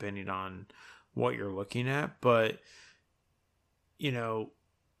gameplay depending on what you're looking at, but you know,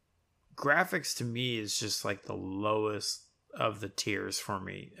 graphics to me is just like the lowest of the tiers for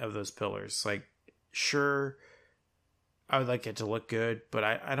me of those pillars. Like, sure, I would like it to look good, but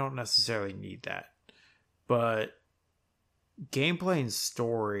I don't necessarily need that. But gameplay and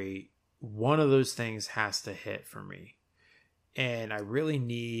story, one of those things has to hit for me. And I really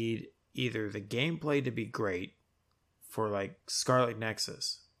need either the gameplay to be great for like Scarlet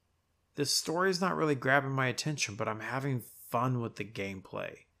Nexus, the story's not really grabbing my attention, but I'm having fun with the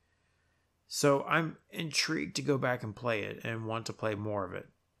gameplay. So I'm intrigued to go back and play it and want to play more of it.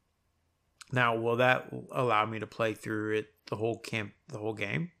 Now, will that allow me to play through it the whole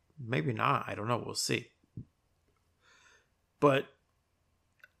game? Maybe not. I don't know. We'll see. But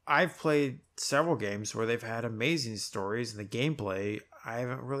I've played several games where they've had amazing stories, and the gameplay I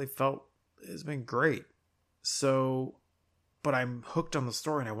haven't really felt has been great. So, but I'm hooked on the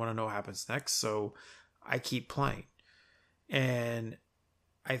story and I want to know what happens next, so I keep playing. And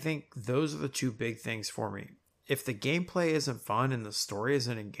I think those are the two big things for me. If the gameplay isn't fun and the story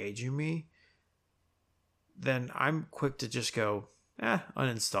isn't engaging me, then I'm quick to just go,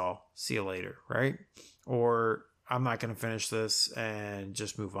 uninstall, see you later, right? Or I'm not going to finish this and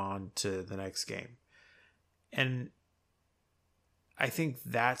just move on to the next game. And I think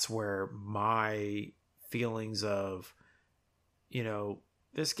that's where my feelings of,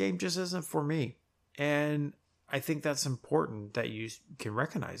 this game just isn't for me. And I think that's important that you can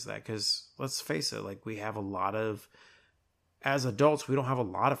recognize that, because let's face it, like, we have as adults, we don't have a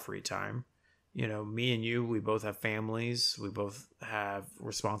lot of free time. Me and you, we both have families, we both have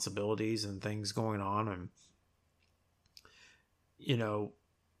responsibilities and things going on. And,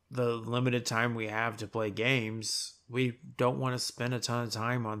 the limited time we have to play games, we don't want to spend a ton of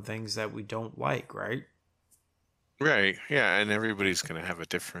time on things that we don't like, right? Right. Yeah, and everybody's going to have a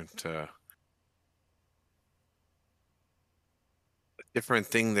different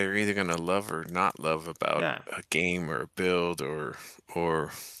thing they're either going to love or not love about a game or a build,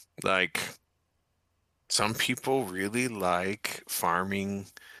 or like, some people really like farming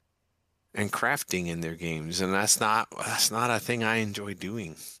and crafting in their games, and that's not a thing I enjoy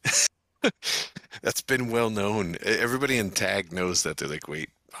doing. That's been well known. Everybody in Tag knows that. They're like, wait,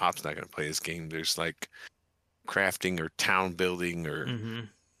 Hop's not going to play this game. There's like crafting or town building or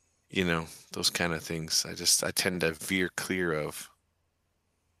those kind of things. I tend to veer clear of.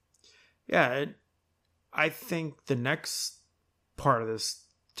 Yeah, I think the next part of this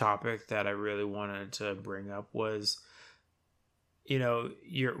topic that I really wanted to bring up was,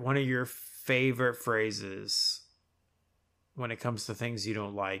 one of your favorite phrases when it comes to things you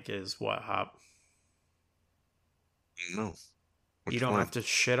don't like is what, Hop? No. You don't have to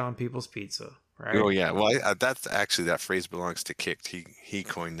shit on people's pizza, right? Oh yeah. Well, that's actually, that phrase belongs to Kicked. He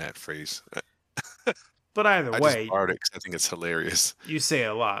coined that phrase. But either way, I just borrowed it because I think it's hilarious. You say it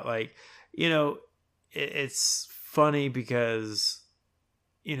a lot, like, it's funny because,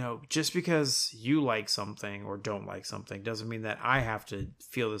 just because you like something or don't like something doesn't mean that I have to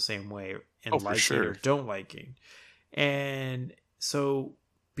feel the same way in liking or don't liking. And so,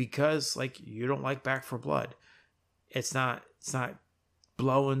 because, like, you don't like Back 4 Blood, it's not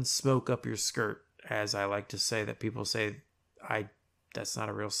blowing smoke up your skirt, as I like to say that people say. That's not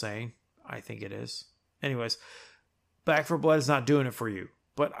a real saying. I think it is. Anyways, Back 4 Blood is not doing it for you,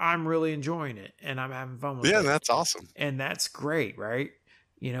 but I'm really enjoying it and I'm having fun with it. Yeah, that's awesome. And that's great, right?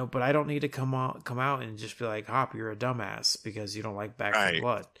 But I don't need to come out and just be like, Hop, you're a dumbass because you don't like Back 4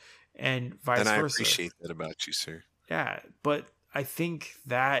 Blood. And vice versa. And I appreciate that about you, sir. Yeah, but I think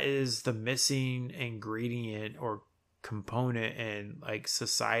that is the missing ingredient or component in, like,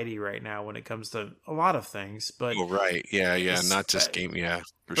 society right now when it comes to a lot of things. But right. Yeah, not just game. Yeah,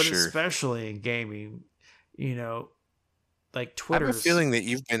 for sure. But especially in gaming, like Twitter. I have a feeling that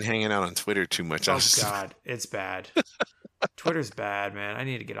you've been hanging out on Twitter too much. Oh God, it's bad. Twitter's bad, man. I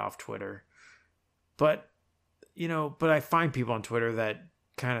need to get off Twitter. But I find people on Twitter that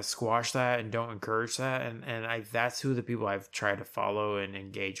kind of squash that and don't encourage that, and that's who the people I've tried to follow and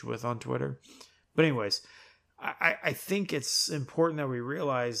engage with on Twitter. But anyways, I think it's important that we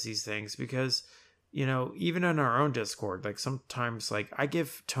realize these things because, even in our own Discord, like, sometimes, like, I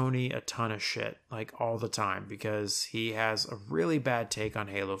give Tony a ton of shit, like, all the time, because he has a really bad take on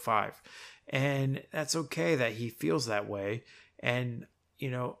Halo 5. And that's okay that he feels that way. And,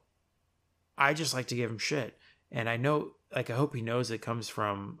 I just like to give him shit. And I know, like, I hope he knows it comes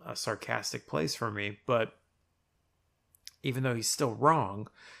from a sarcastic place for me, but even though he's still wrong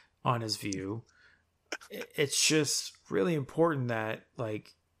on his view, it's just really important that,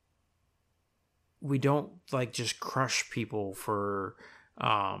 like, we don't, like, just crush people for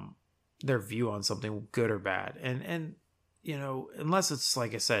their view on something, good or bad. And unless it's,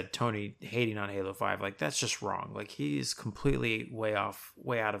 like I said, Tony hating on Halo 5, like, that's just wrong. Like, he's completely way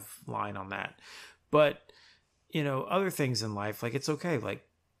out of line on that. But other things in life, like, it's okay. Like,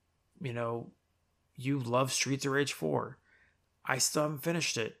 you love Streets of Rage 4. I still haven't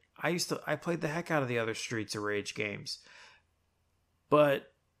finished it. I played the heck out of the other Streets of Rage games.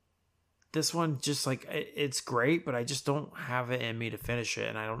 But this one just like it's great, but I just don't have it in me to finish it,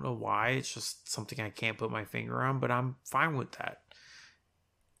 and I don't know why. It's just something I can't put my finger on, but I'm fine with that.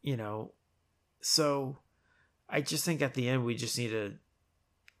 You know, so I just think at the end we just need to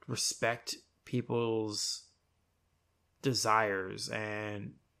respect people's desires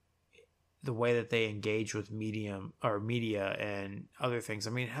and the way that they engage with medium or media and other things.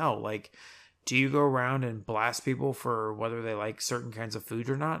 I mean, hell, like, do you go around and blast people for whether they like certain kinds of food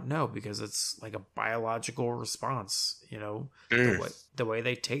or not? No, because it's like a biological response, you know, the way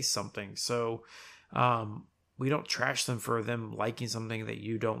they taste something. So, we don't trash them for them liking something that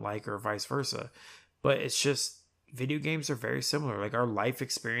you don't like or vice versa. But it's just video games are very similar. Like our life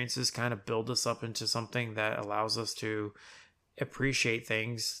experiences kind of build us up into something that allows us to appreciate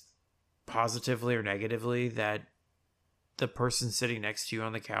things positively or negatively that the person sitting next to you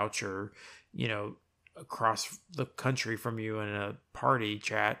on the couch or, you know, across the country from you in a party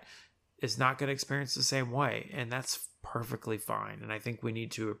chat is not going to experience the same way. And that's perfectly fine. And I think we need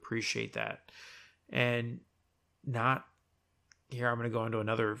to appreciate that. And not here, I'm going to go into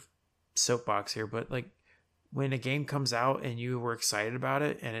another soapbox here, but like when a game comes out and you were excited about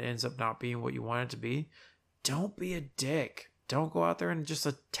it and it ends up not being what you want it to be, don't be a dick. Don't go out there and just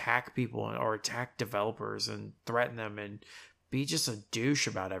attack people or attack developers and threaten them and be just a douche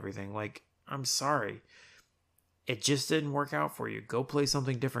about everything. Like, I'm sorry. It just didn't work out for you. Go play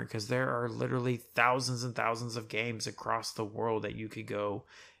something different because there are literally thousands and thousands of games across the world that you could go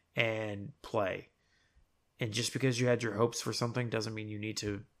and play. And just because you had your hopes for something doesn't mean you need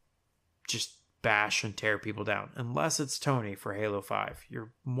to just bash and tear people down. Unless it's Tony for Halo 5.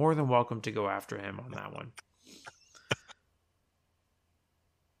 You're more than welcome to go after him on that one.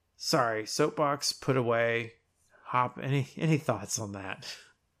 Sorry, soapbox put away. Hop, any thoughts on that?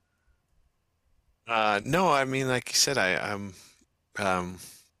 No, I mean, like you said, I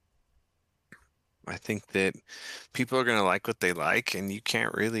think that people are gonna like what they like, and you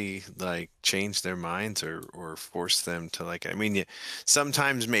can't really like change their minds or force them to like. I mean,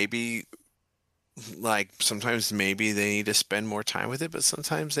 sometimes maybe sometimes maybe they need to spend more time with it, but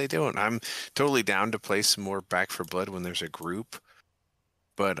sometimes they don't. I'm totally down to play some more Back for Blood when there's a group.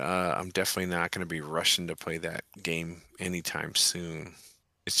 But I'm definitely not going to be rushing to play that game anytime soon.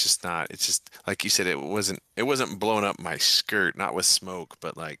 It's just not. It's just like you said. It wasn't blowing up my skirt, not with smoke,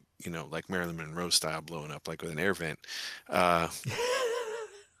 but like like Marilyn Monroe style blowing up, like with an air vent. Uh,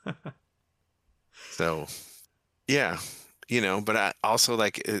 so yeah, But I also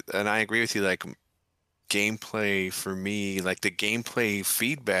like, and I agree with you. Like gameplay for me, like the gameplay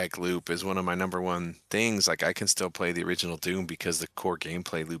feedback loop is one of my number one things. Like I can still play the original Doom because the core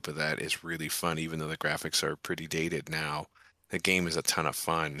gameplay loop of that is really fun, even though the graphics are pretty dated now. The game is a ton of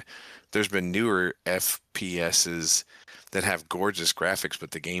fun. There's been newer FPSs that have gorgeous graphics,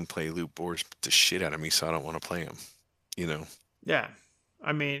 but the gameplay loop bores the shit out of me, so I don't want to play them, Yeah.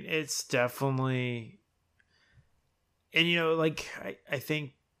 I mean, it's definitely, and like I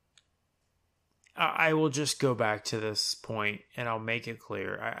think I will just go back to this point and I'll make it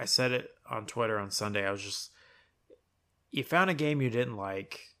clear. I said it on Twitter on Sunday. I was just, you found a game you didn't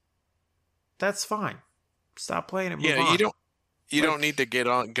like. That's fine. Stop playing it. Move on. You don't need to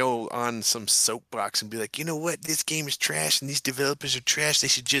go on some soapbox and be like, you know what, this game is trash and these developers are trash. They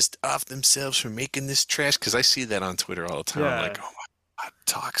should just off themselves for making this trash. Because I see that on Twitter all the time. Yeah. I'm like, oh my God,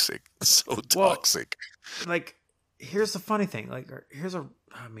 toxic, so toxic. Well, like, here's the funny thing. Like,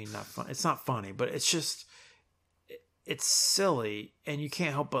 I mean, not fun. It's not funny, but it's just, it's silly, and you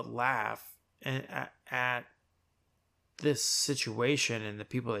can't help but laugh at this situation and the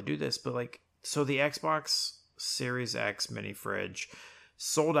people that do this. But like, so the Xbox Series X mini fridge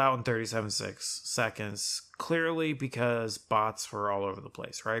sold out in 37 seconds, clearly because bots were all over the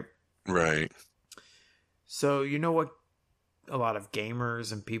place, right? Right. So you know what a lot of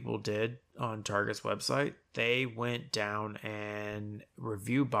gamers and people did on Target's website? They went down and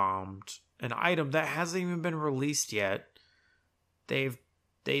review bombed an item that hasn't even been released yet. They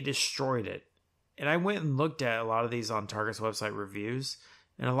destroyed it. And I went and looked at a lot of these on Target's website reviews,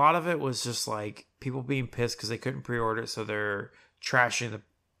 and a lot of it was just like people being pissed because they couldn't pre-order it, so they're trashing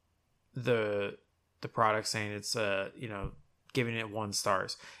the product, saying it's giving it 1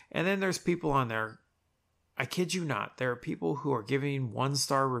 stars. And then there's people on there, I kid you not, there are people who are giving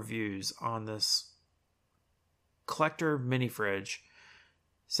 1-star reviews on this collector mini fridge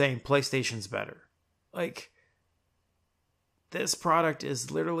saying PlayStation's better. Like, this product is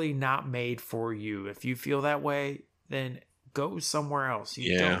literally not made for you. If you feel that way, then go somewhere else.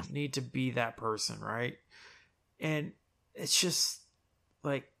 You don't need to be that person, right? And it's just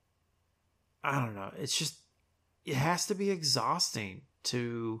like, I don't know. It's just, it has to be exhausting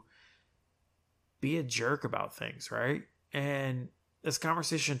to be a jerk about things, right? And this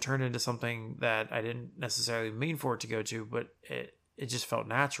conversation turned into something that I didn't necessarily mean for it to go to, but it just felt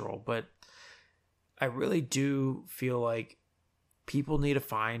natural. But I really do feel like people need to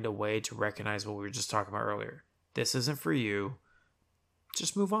find a way to recognize what we were just talking about earlier. This isn't for you.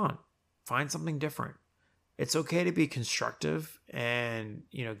 Just move on. Find something different. It's okay to be constructive and,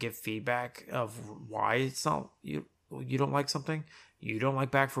 give feedback of why it's not you don't like something. You don't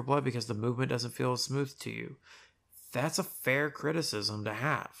like Back for Blood because the movement doesn't feel smooth to you. That's a fair criticism to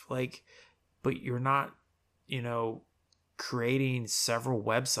have. But you're not, creating several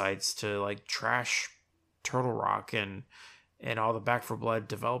websites to trash Turtle Rock and all the Back for Blood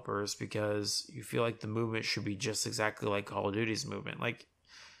developers because you feel like the movement should be just exactly like Call of Duty's movement.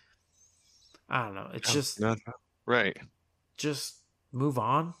 I don't know. It's just not right. Just move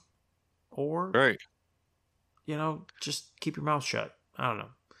on, or right. Just keep your mouth shut. I don't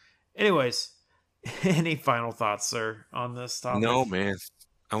know. Anyways, any final thoughts, sir, on this topic? No, man.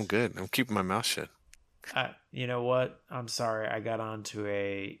 I'm good. I'm keeping my mouth shut. You know what? I'm sorry. I got onto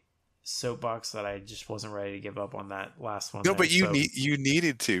a soapbox that I just wasn't ready to give up on that last one. No, but you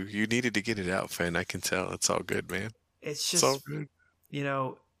needed to. You needed to get it out, Finn. I can tell. It's all good, man. It's just, all good.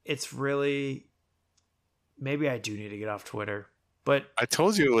 It's really, maybe I do need to get off Twitter, but I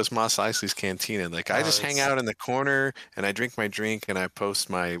told you it was Mos Eisley's Cantina. I just hang out in the corner and I drink my drink and I post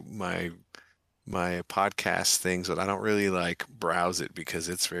my podcast things, but I don't really browse it because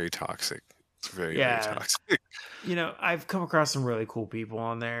it's very toxic. It's very, very toxic. I've come across some really cool people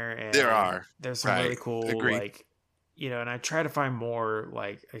on there, and there's some really cool, and I try to find more,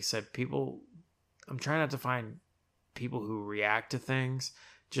 like I said, people. I'm trying not to find people who react to things,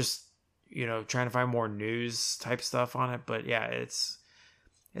 just trying to find more news type stuff on it. But yeah, it's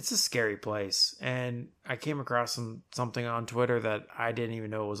a scary place, and I came across something on Twitter that I didn't even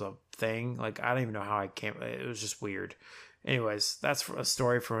know was a thing. I don't even know how I came. It was just weird. Anyways, that's a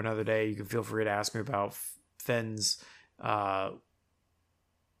story for another day. You can feel free to ask me about Finn's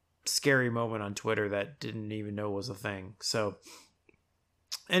scary moment on Twitter that didn't even know was a thing. So,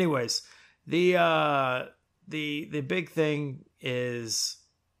 anyways, the big thing is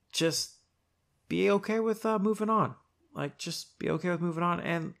just be okay with moving on. Just be okay with moving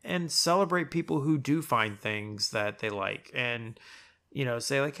on and celebrate people who do find things that they like, and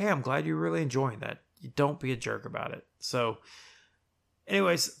say hey, I'm glad you're really enjoying that. You don't be a jerk about it. So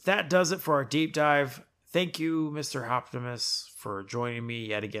anyways, that does it for our deep dive. Thank you, Mr. Optimus, for joining me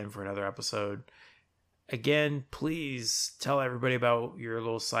yet again for another episode. Again, please tell everybody about your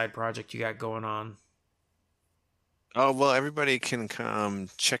little side project you got going on. Oh, well, everybody can come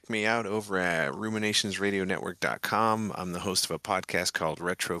check me out over at ruminationsradionetwork.com. I'm the host of a podcast called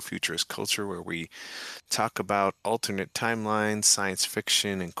Retro Futurist Culture, where we talk about alternate timelines, science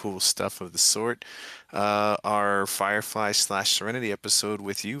fiction, and cool stuff of the sort. Our Firefly/Serenity episode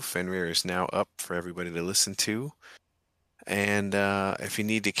with you, Fenrir, is now up for everybody to listen to. And if you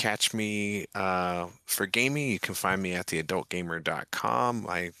need to catch me for gaming, you can find me at theadultgamer.com.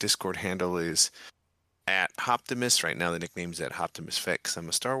 My Discord handle is at Hoptimus. Right now the nickname's at Hoptimus Fett because I'm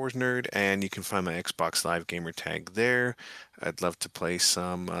a Star Wars nerd, and you can find my Xbox Live gamer tag there. I'd love to play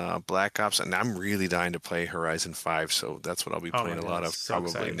some Black Ops, and I'm really dying to play Horizon 5, so that's what I'll be playing a lot of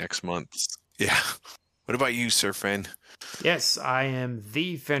probably next month. Yeah. What about you, Sir Fen? Yes, I am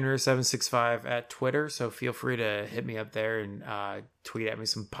the Fenrir765 at Twitter, so feel free to hit me up there and tweet at me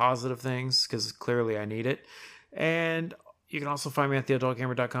some positive things, because clearly I need it. And you can also find me at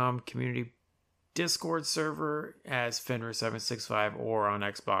theadultgamer.com community Discord server as Fenrir765, or on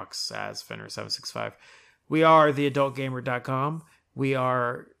Xbox as Fenrir765. We are theadultgamer.com. We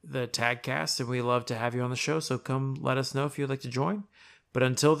are the Tagcast, and we love to have you on the show, so come let us know if you'd like to join. But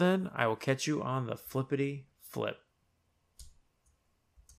until then, I will catch you on the flippity flip.